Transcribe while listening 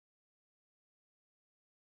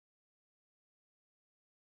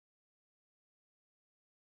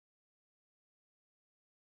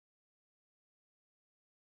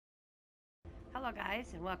Hello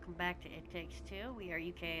guys and welcome back to It Takes Two. We are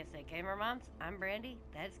UKSA Gamer Moms. I'm Brandy.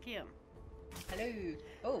 That's Kim. Hello.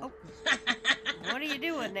 Oh. What are you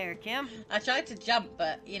doing there, Kim? I tried to jump,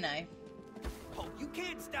 but you know. Oh, you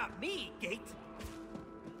can't stop me, Gate.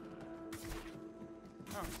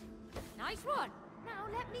 Oh. Nice one. Now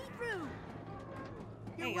let me through.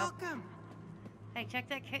 You're welcome. Hey, check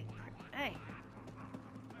that cake. Hey.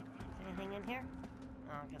 Is anything in here?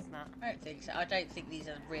 Oh, I guess not. I don't think so. I don't think these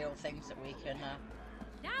are real things that we can.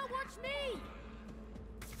 Now watch me.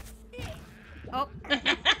 Oh.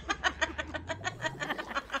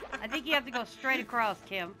 I think you have to go straight across,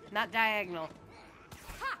 Kim, not diagonal.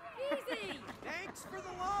 Ha! Easy. Thanks for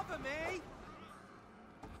the lava, May.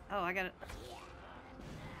 Oh, I got it.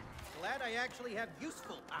 Glad I actually have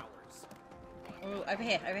useful powers. Oh, over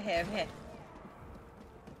here, over here, over here.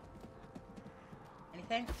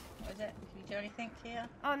 Anything? What is it? Can you do anything here?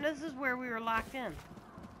 Oh, and this is where we were locked in.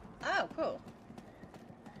 Oh, cool.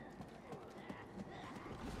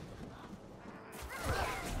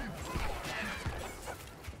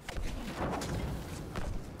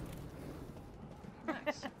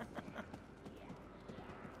 Nice.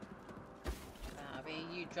 Barbie,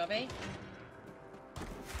 you jobby.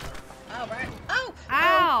 Oh, right. Oh!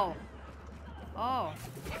 Ow! Oh.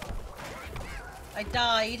 I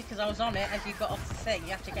died because I was on it as you got off the thing. You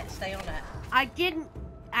have to stay on it. I didn't.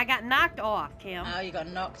 I got knocked off, Kim. Oh, you got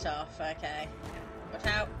knocked off. Okay. Watch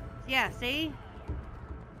out. Yeah, see?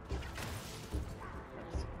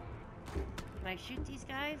 Can I shoot these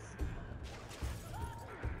guys?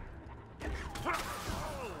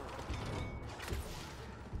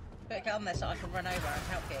 Better get on there so I can run over and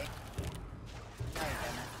help you. Oh, you're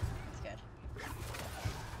doing it. That's good.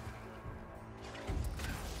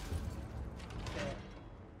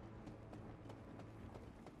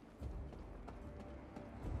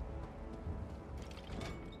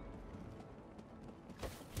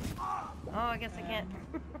 Oh, I guess I can't.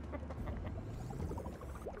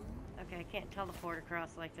 Okay, I can't teleport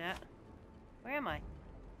across like that. Where am I?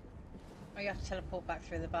 Oh, you have to teleport back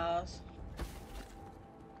through the bars.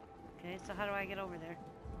 Okay, so how do I get over there?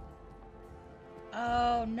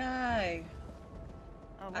 Oh, no.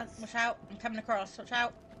 Oh, what's... Watch out. I'm coming across. Watch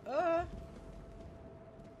out. Oh.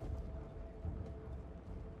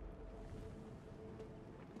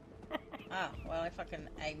 Oh, well, if I can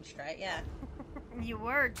aim straight, yeah. You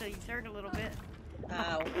were till you turned a little bit.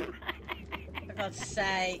 Oh. For God's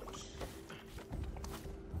sake.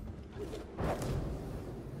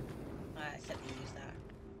 Alright, I said to use that.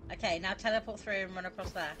 Okay, now teleport through and run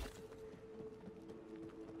across there.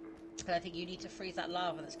 Because I think you need to freeze that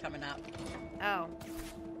lava that's coming up. Oh.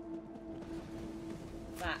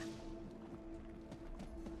 That.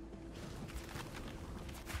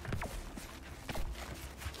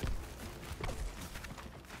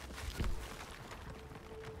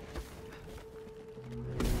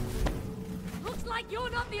 Looks like you're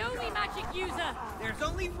not the only magic user. There's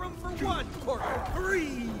only room for one, Corker.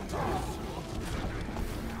 Freeze!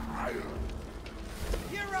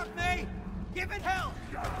 You're up, May. Give it hell.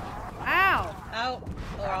 Ow! Oh,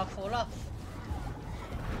 or I'll fall off.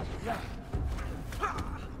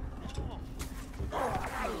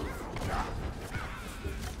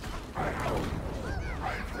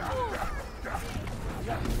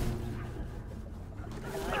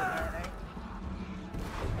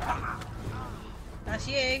 That's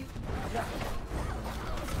you.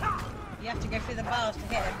 You have to go through the bars to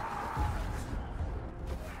hit him.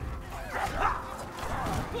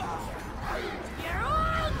 You're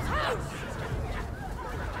all toast.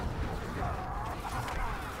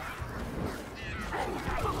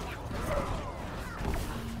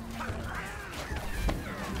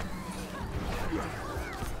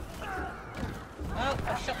 Oh, I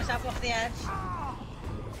shot myself off the edge.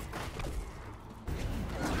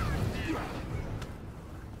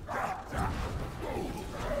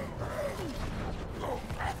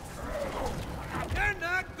 You're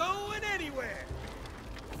not going anywhere.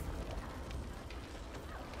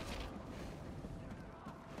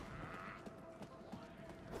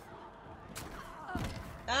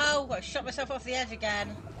 Oh, I shot myself off the edge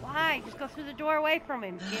again. Why? Just go through the door away from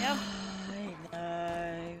him, Kim. I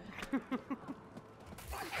know.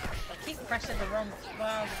 I keep pressing the wrong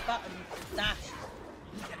button to dash.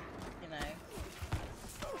 You know.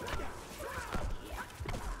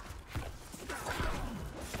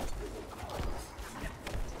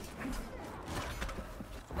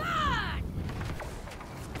 Fun.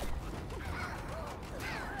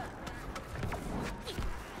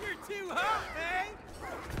 You're too hot, May.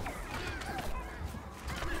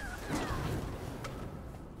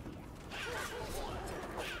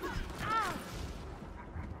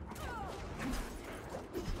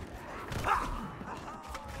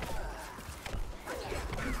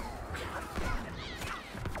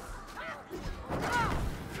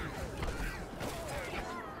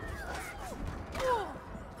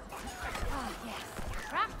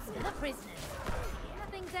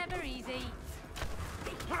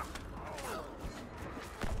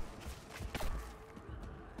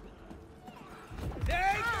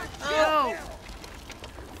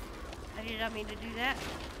 mean to do that.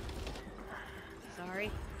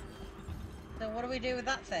 Sorry. So what do we do with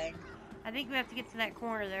that thing? I think we have to get to that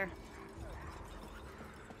corner there.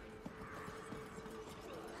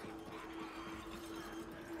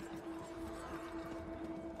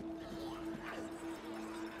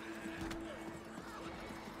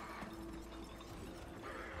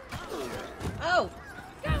 Oh!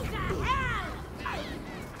 Go to hell!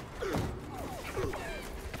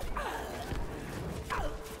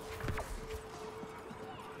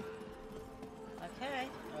 Okay.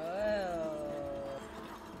 Oh.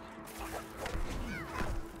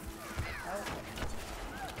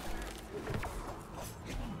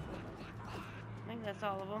 I think that's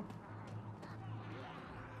all of them.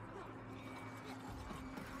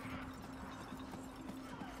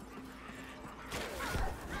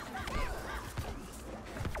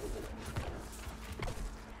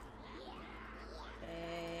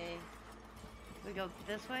 Okay. We go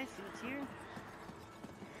this way, see what's here.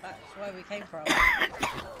 That's where we came from,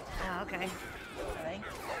 Oh, okay. I think.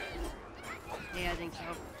 Yeah, I think so.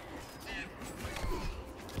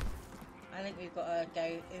 I think we've got to go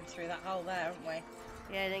in through that hole there, haven't we?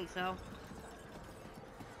 Yeah, I think so.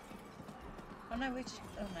 Oh no, we just...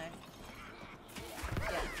 Oh no.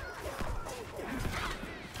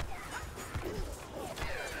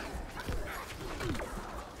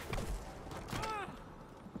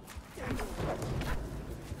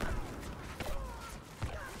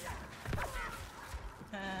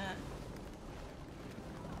 Yeah.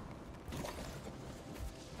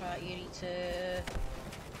 Right, you need to...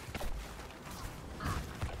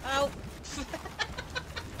 Oh!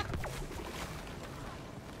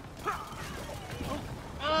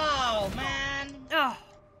 Oh, man! Oh!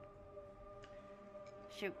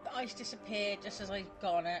 Shoot. The ice disappeared just as I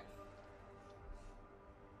got on it.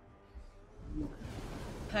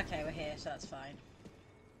 Okay, we're here, so that's fine.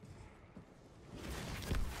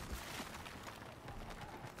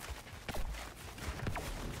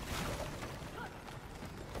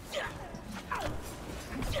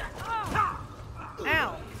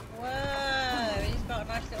 Ow! Whoa, he's got a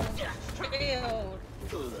nice little shield.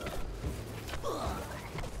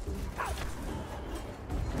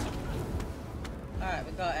 Alright,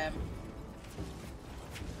 we got him.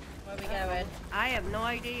 Where are we going? I have no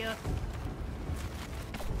idea.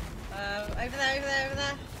 Over there, over there, over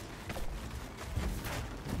there.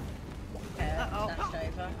 Okay, Uh-oh. snatched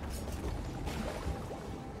over.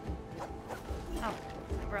 Oh,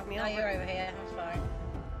 they brought me No, over. you're over here, that's fine.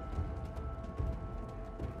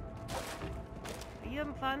 Are you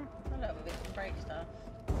having fun? Oh look, we can break stuff.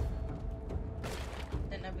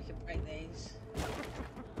 Didn't know we could break these.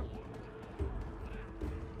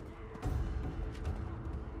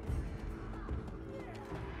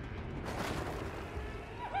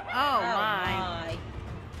 Oh, my.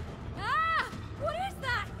 Ah! What is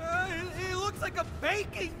that? It looks like a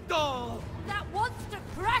baking doll! That wants to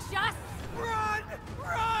crush us! Run!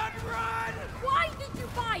 Run! Run! Why did you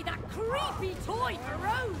buy that creepy toy for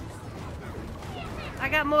Rose? I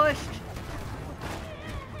got mushed.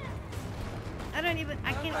 I don't even, I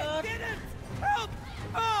I can't. didn't! Help!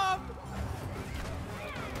 Mom!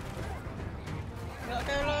 We gotta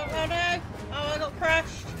go along, oh no! Oh, I got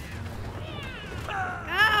crushed!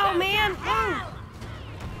 Oh, man! Oh!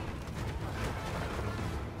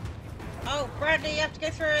 Oh, Bradley, you have to go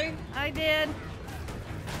through! I did.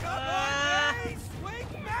 Come on, Ray! Swing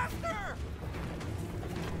faster!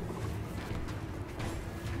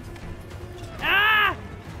 Ah!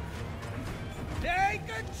 Take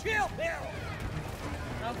a chill pill!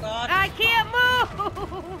 Oh god. I can't move!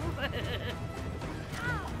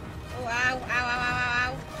 Oh, ow, ow, ow, ow,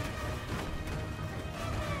 ow, ow.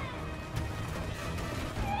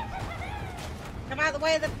 Come out of the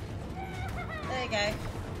way of the... There you go.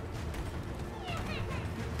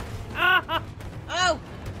 Ah! Oh!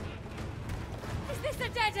 Is this a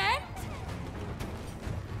dead end?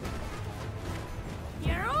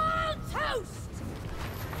 You're all toast!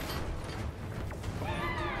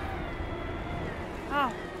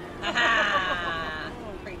 Oh. Aha!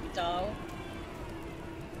 Creepy doll.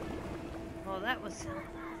 Well, that was...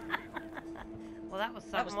 well, that was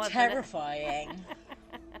something, That was wasn't terrifying.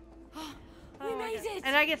 We Oh my made God. it!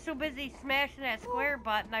 And I get so busy smashing that square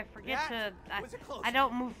button, I forget That to... was a close I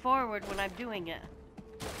don't move forward when I'm doing it.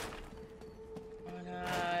 Oh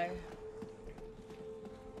no.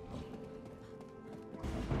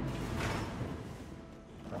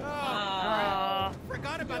 Oh.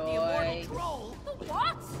 Forgot about the Joy. immortal troll. The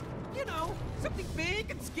what? You know, something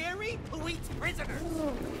big and scary who eats prisoners.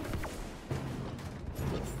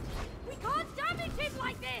 We can't damage him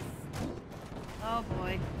like this! Oh,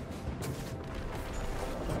 boy.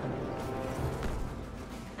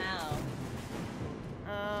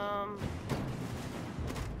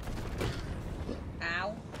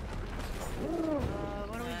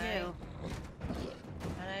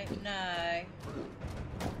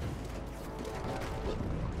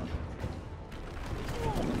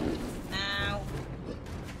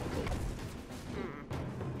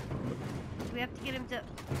 have to get him to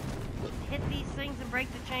hit these things and break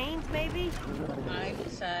the chains, maybe? I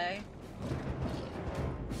would say.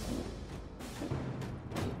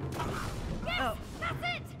 Yes! Oh. That's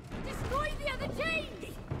it! Destroy the other chains!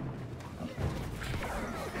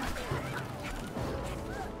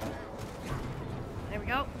 There we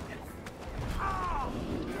go. Now,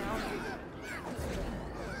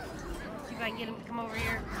 see if I can get him to come over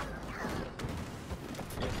here.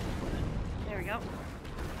 There we go.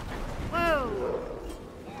 Whoa!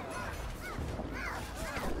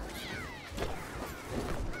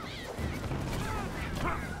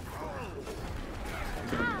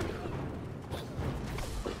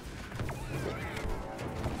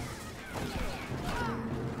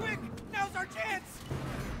 Quick! Now's our chance!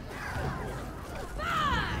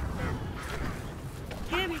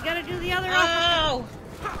 Kim, you gotta do the other Oh!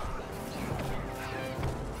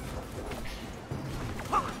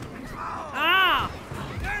 Ah!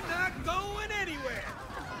 They're not going anywhere!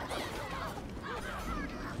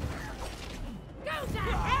 Go to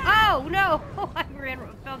hell! Oh no! I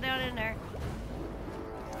fell down in there.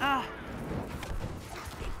 Ah!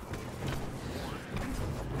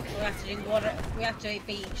 We have to do one. We have to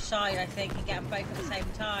be each side, I think, and get them both at the same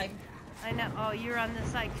time. I know. Oh, you're on this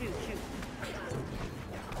side too. Shoot.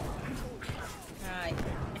 Right.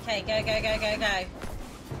 Okay, go, go, go, go, go.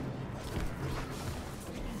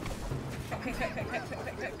 Quick, quick, quick, quick, quick,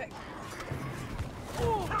 quick, quick, quick.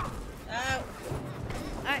 Oh.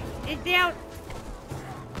 Alright, it's down.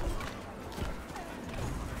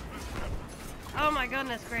 Oh my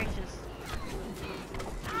goodness gracious.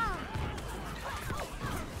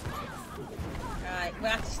 Right,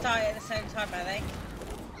 we'll have to start it at the same time, I think.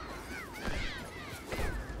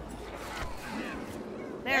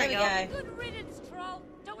 There we go. Good riddance, troll.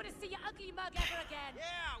 Don't want to see your ugly mug ever again.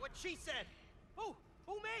 Yeah, what she said. Oh,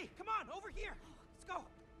 me! Come on, over here. Let's go.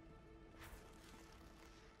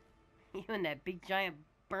 You and that big giant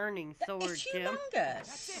burning sword, It's Jim. humongous.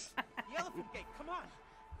 That's it. The elephant gate. Come on.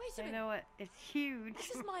 Wait a I minute. know it. It's huge.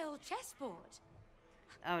 This is my old chessboard.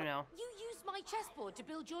 Oh no. You used my chessboard to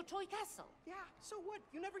build your toy castle. Yeah, so what?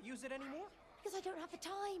 You never use it anymore? Because I don't have the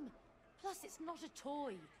time. Plus, it's not a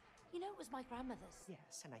toy. You know, it was my grandmother's.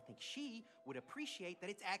 Yes, and I think she would appreciate that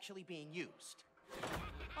it's actually being used.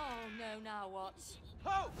 Oh, no, now what?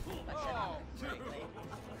 Oh! Oh, really?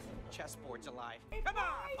 Chessboard's alive. Come on,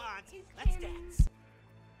 Fonz. Let's dance.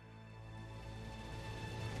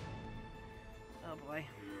 Oh boy.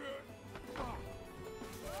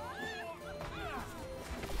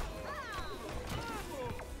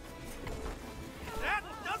 That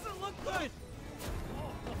doesn't look good.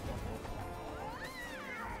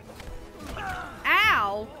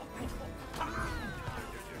 Ow!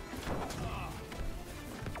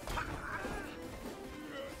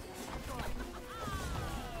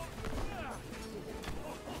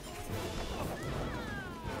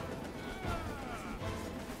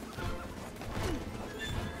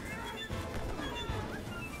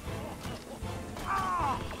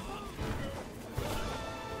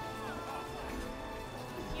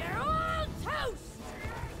 You're all toast!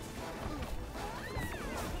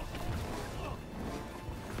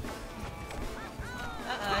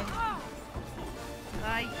 Uh-oh. I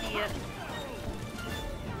see it.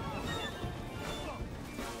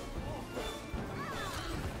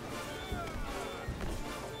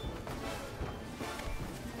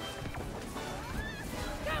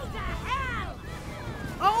 Go to hell!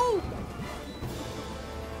 Oh!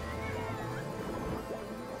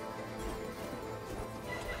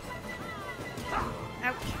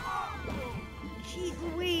 Ouch. Jeez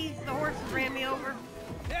Louise, the horse ran me over.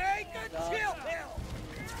 Hey, good chill, Hill.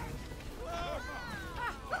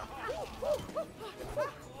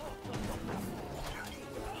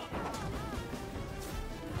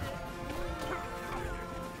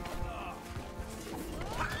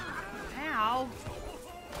 Ow.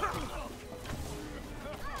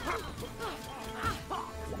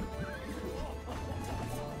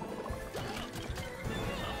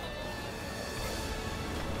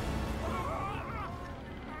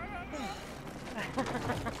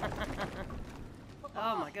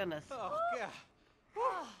 Oh my goodness. Oh, God. Whew.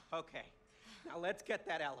 Okay, now let's get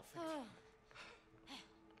that elephant.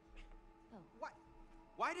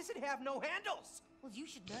 Why does it have no handles? Well, you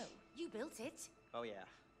should know. You built it. Oh, yeah,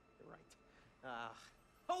 you're right.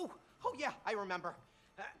 Oh, yeah, I remember.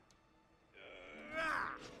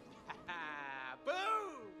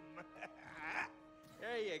 Boom!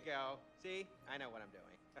 There you go. See, I know what I'm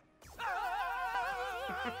doing.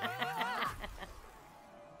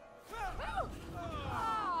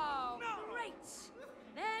 Oh, great!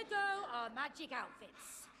 There go our magic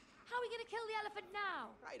outfits. How are we going to kill the elephant now?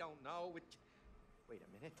 I don't know. Wait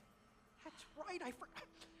a minute. That's right,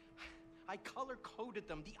 I color-coded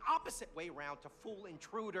them the opposite way around to fool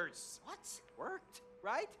intruders. What? Worked,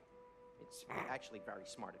 right? It's actually very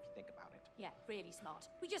smart if you think about it. Yeah, really smart.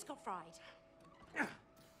 We just got fried.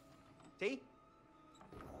 See?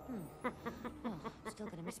 Still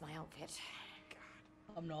gonna miss my outfit.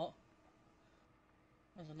 I'm not.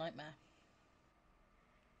 It was a nightmare.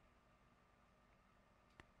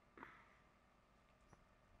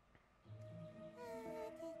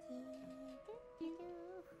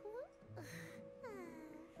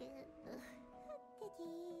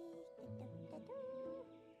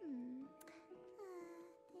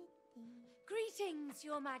 Greetings,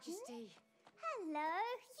 Your Majesty. Hello,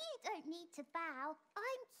 you don't need to bow.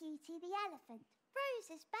 I'm Cutie the elephant,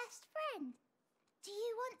 Rose's best friend. Do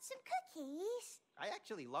you want some cookies? I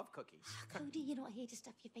actually love cookies. Cody, you're not here to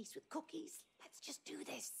stuff your face with cookies. Let's just do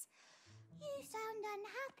this. You sound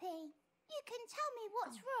unhappy. You can tell me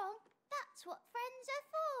what's wrong. That's what friends are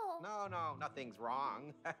for. No, nothing's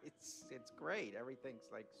wrong. It's great. Everything's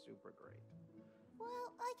like super great.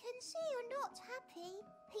 Well, I can see you're not happy.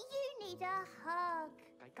 You need a hug.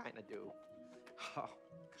 I kind of do. Oh.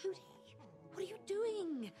 Cody, what are you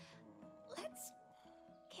doing? Let's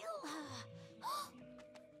kill her.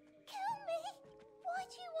 Kill me? Why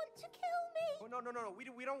do you want to kill me? Oh, no. We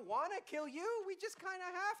don't want to kill you. We just kind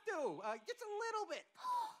of have to. Just a little bit.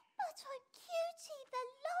 But I'm Cutie the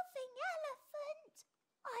loving elephant.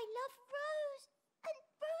 I love Rose, and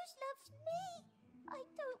Rose loves me. I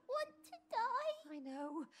don't want to die. I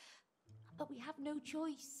know, but we have no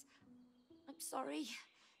choice. I'm sorry.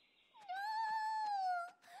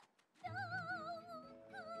 No!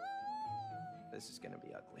 This is gonna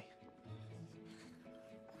be ugly.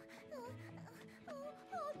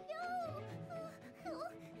 Oh no!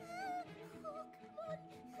 Oh, come on.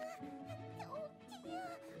 Oh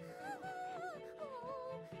dear. Come on.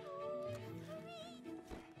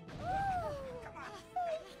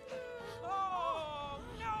 Oh,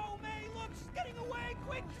 no, May, look, she's getting away.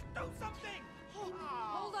 Quick, just do something.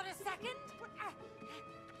 Hold on a second. Okay.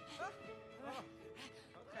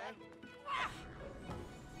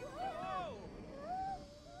 Whoa.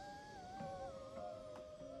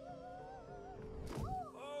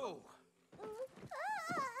 Oh.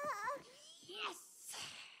 Yes!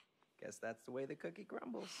 Guess that's the way the cookie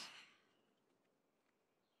crumbles.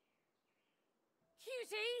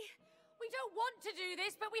 Cutie, we don't want to do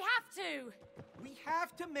this, but we have to. We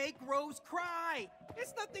have to make Rose cry.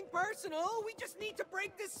 It's nothing personal. We just need to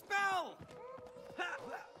break this spell.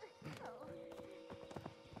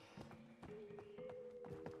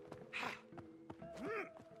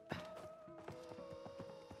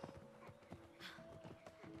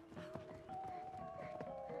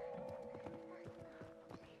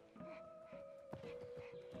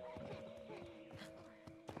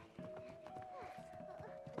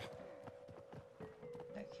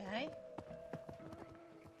 Okay.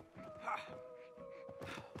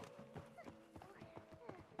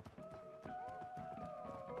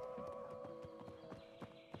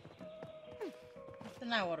 So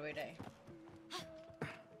now what do we do?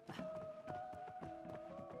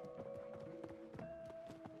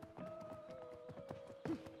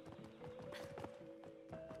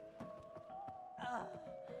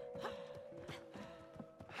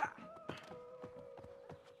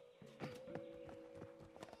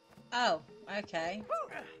 Oh, okay.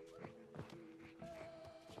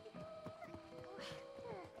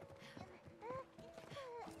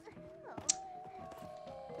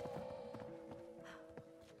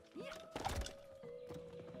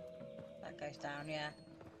 That goes down, yeah.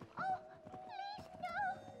 Oh, please no.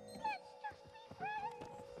 Let's just be friends.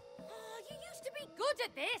 Oh, you used to be good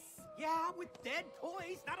at this. Yeah, with dead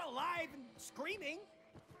toys, not alive and screaming.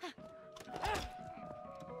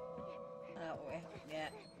 Yeah.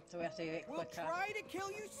 So we have to do it We'll quicker. try to kill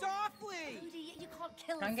you softly. Cody, you can't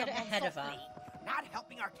kill Try and get it someone ahead of her. softly. Not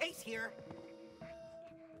helping our case here.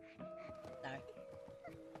 No.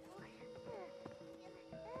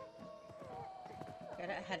 Get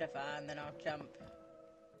it ahead of her and then I'll jump.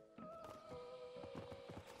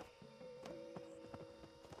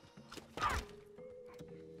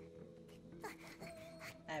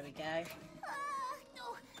 There we go.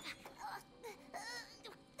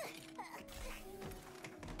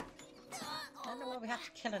 I don't know why we have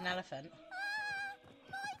to kill an elephant.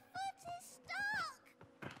 My foot is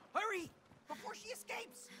stuck. Hurry, before she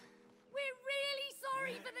escapes. We're really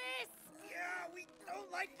sorry for this. Yeah, we don't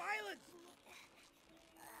like violence.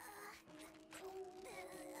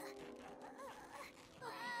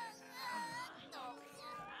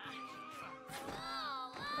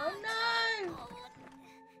 Oh no!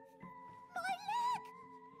 My leg!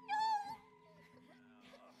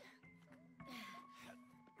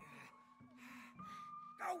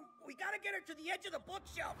 get her to the edge of the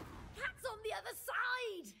bookshelf. Cat's on the other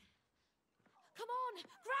side! Come on,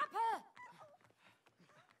 grab her!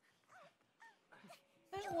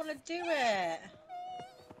 I don't want to do it.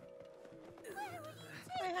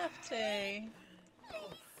 I have to.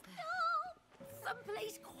 Please stop.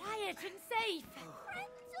 Someplace quiet and safe.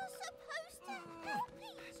 Friends are supposed to help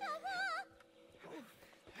each other.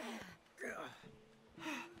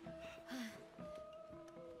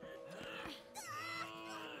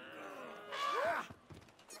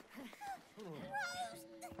 Rose,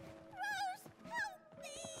 help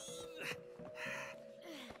me.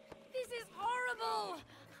 This is horrible.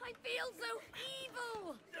 I feel so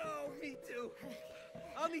evil. No, me too.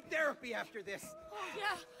 I'll need therapy after this. Oh,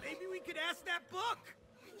 yeah. Maybe we could ask that book.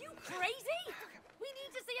 You crazy? We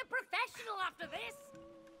need to see a professional after this.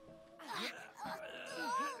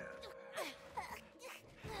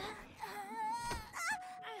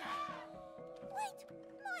 Wait,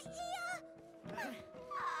 my ear.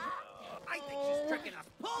 I think she's tricking us.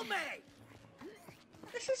 Pull me!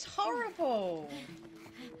 This is horrible.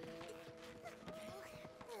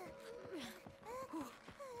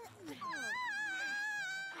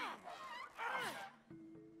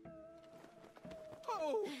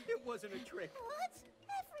 Oh, it wasn't a trick. What?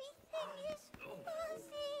 Everything is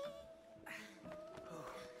fuzzy.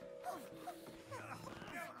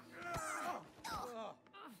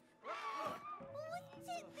 Wouldn't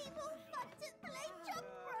it be more fun to play jump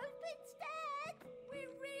rope instead?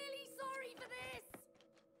 We're really sorry for this.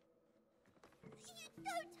 You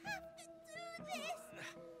don't have to do this.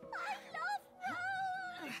 I love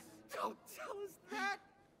Rose. Don't tell us that.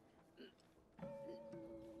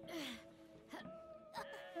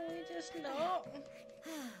 I just not.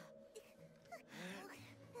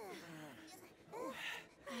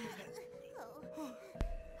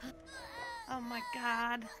 Oh my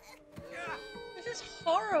god. This is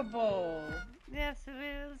horrible. Yes, it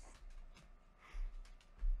is.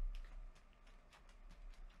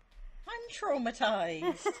 I'm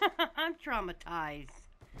traumatized. I'm traumatized.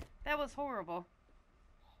 That was horrible.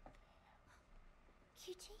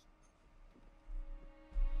 Cutie.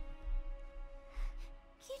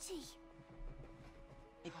 Cutie.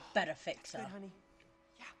 You better fix her. Good, honey.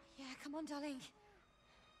 Yeah, come on, darling.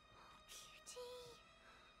 Cutie.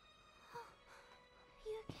 Oh,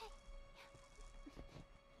 you okay?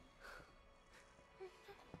 You're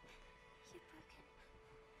broken.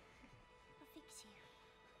 I'll fix you.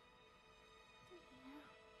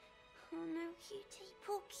 Oh no, Cutie.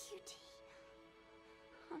 Poor Cutie.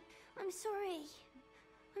 I'm sorry.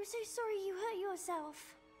 I'm so sorry you hurt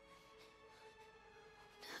yourself.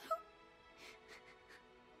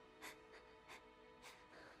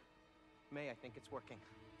 May, I think it's working.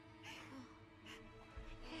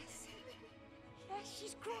 Yes. Yes,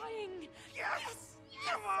 she's crying. Yes!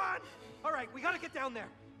 Come on! All right, we gotta get down there.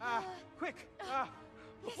 Quick,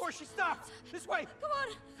 before she stops. This way. Come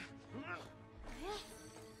on.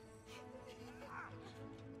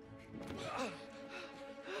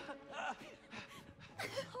 Oh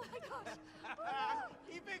my gosh.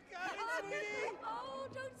 Keep it coming, sweetie. Oh,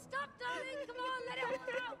 don't stop, darling. Come on, let it all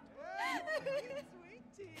out. Sweet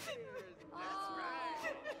tears. Oh.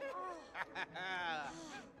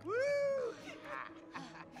 Woo!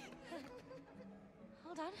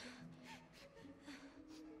 Hold on.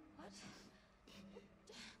 What?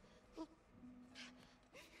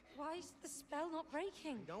 Why is the spell not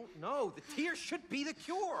breaking? Don't know. The tears should be the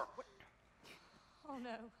cure. What? Oh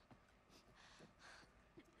no.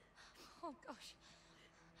 Oh gosh.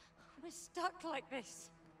 We're stuck like this.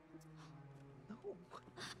 No.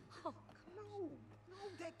 Oh, No. No,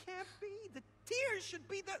 that can't be. The tears should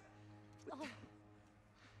be the... oh.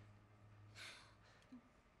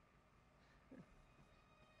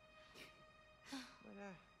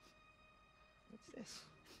 What's this?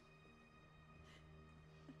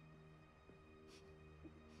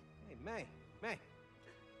 Hey, May.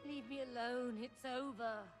 Leave me alone. It's over.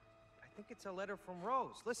 I think it's a letter from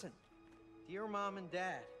Rose. Listen. Dear Mom and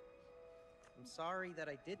Dad, I'm sorry that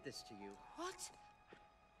I did this to you. What?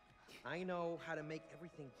 I know how to make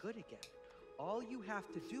everything good again. All you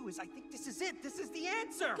have to do is, I think this is it. This is the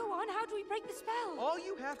answer. Go on. How do we break the spell? All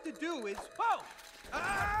you have to do is, oh!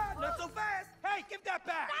 Ah, not so fast! Hey, give that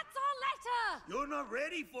back! That's our letter. You're not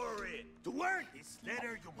ready for it. To work this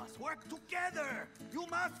letter, you must work together. You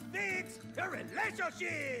must fix your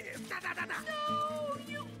relationship. No,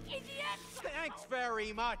 you idiot! Thanks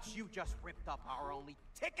very much. You just ripped up our only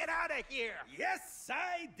ticket out of here. Yes,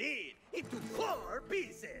 I did. Into 4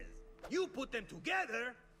 pieces. You put them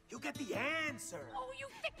together, you get the answer. Oh, you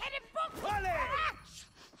thick-headed book! Vale!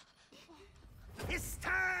 It's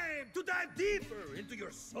time to dive deeper into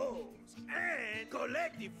your souls and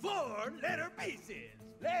collect the 4-letter pieces.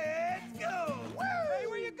 Let's go! Woo! Hey,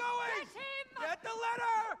 where you going? Get him! Get the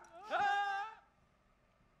letter!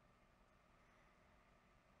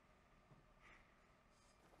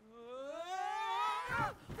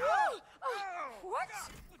 What?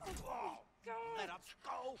 Let us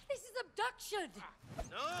go. This is abduction!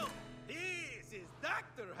 No, this is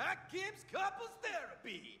Dr. Hakim's couples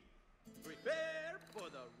therapy. Prepare for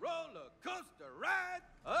the roller coaster ride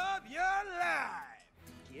of your life.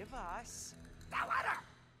 Give us... The letter!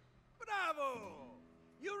 Bravo!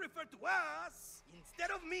 You refer to us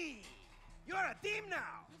instead of me. You're a team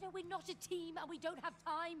now. No, we're not a team and we don't have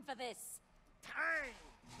time for this. Time.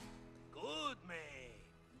 Good, May.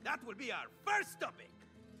 That will be our first topic.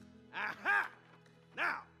 Aha!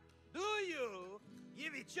 Now, do you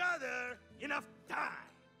give each other enough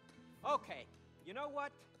time? Okay, you know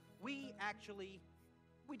what? We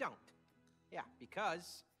don't. Yeah,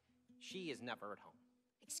 because she is never at home.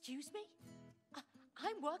 Excuse me?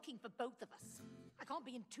 I'm working for both of us. I can't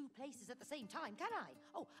be in 2 places at the same time, can I?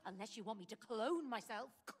 Oh, unless you want me to clone myself.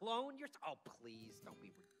 Clone yourself? Oh, please, don't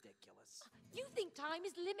be ridiculous. You think time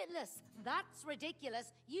is limitless. That's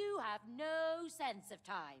ridiculous. You have no sense of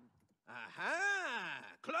time. Aha!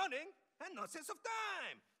 Cloning and no sense of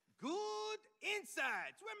time. Good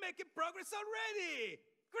insights. We're making progress already.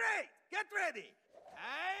 Great. Get ready.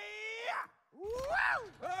 Hi-ya! Woo! Oh,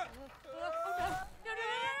 no. No,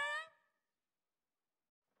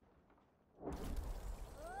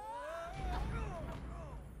 no, no, no!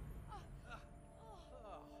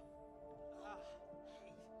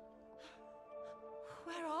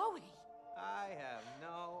 Where are we? I have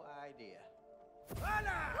no idea.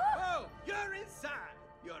 Voila! Oh, you're inside.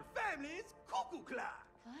 Your family's cuckoo clock.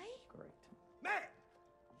 Great. Man,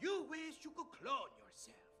 you wish you could clone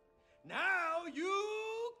yourself. Now you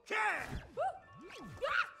can!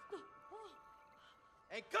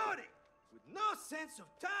 Hey, Cody, with no sense of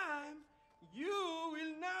time, you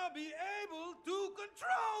will now be able to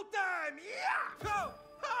control time! Yeah! Oh,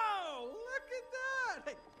 oh look at that!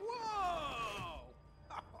 Hey, whoa!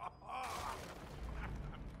 Aha!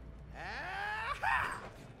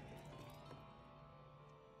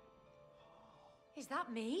 Is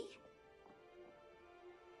that me?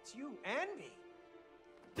 It's you and me.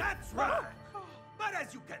 That's right! But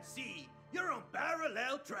as you can see, you're on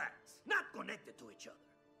parallel tracks, not connected to each other.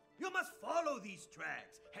 You must follow these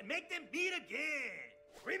tracks and make them meet again.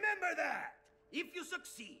 Remember that! If you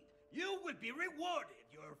succeed, you will be rewarded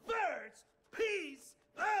your first piece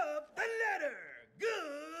of the letter.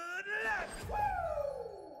 Good luck! Woo!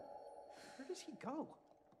 Where does he go?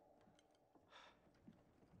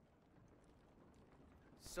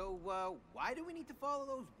 So, why do we need to follow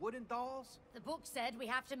those wooden dolls? The book said we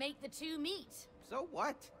have to make the 2 meet. So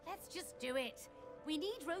what? Let's just do it. We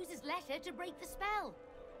need Rose's letter to break the spell.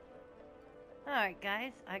 Alright,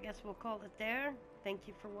 guys. I guess we'll call it there. Thank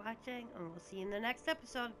you for watching, and we'll see you in the next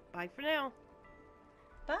episode. Bye for now.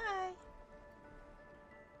 Bye.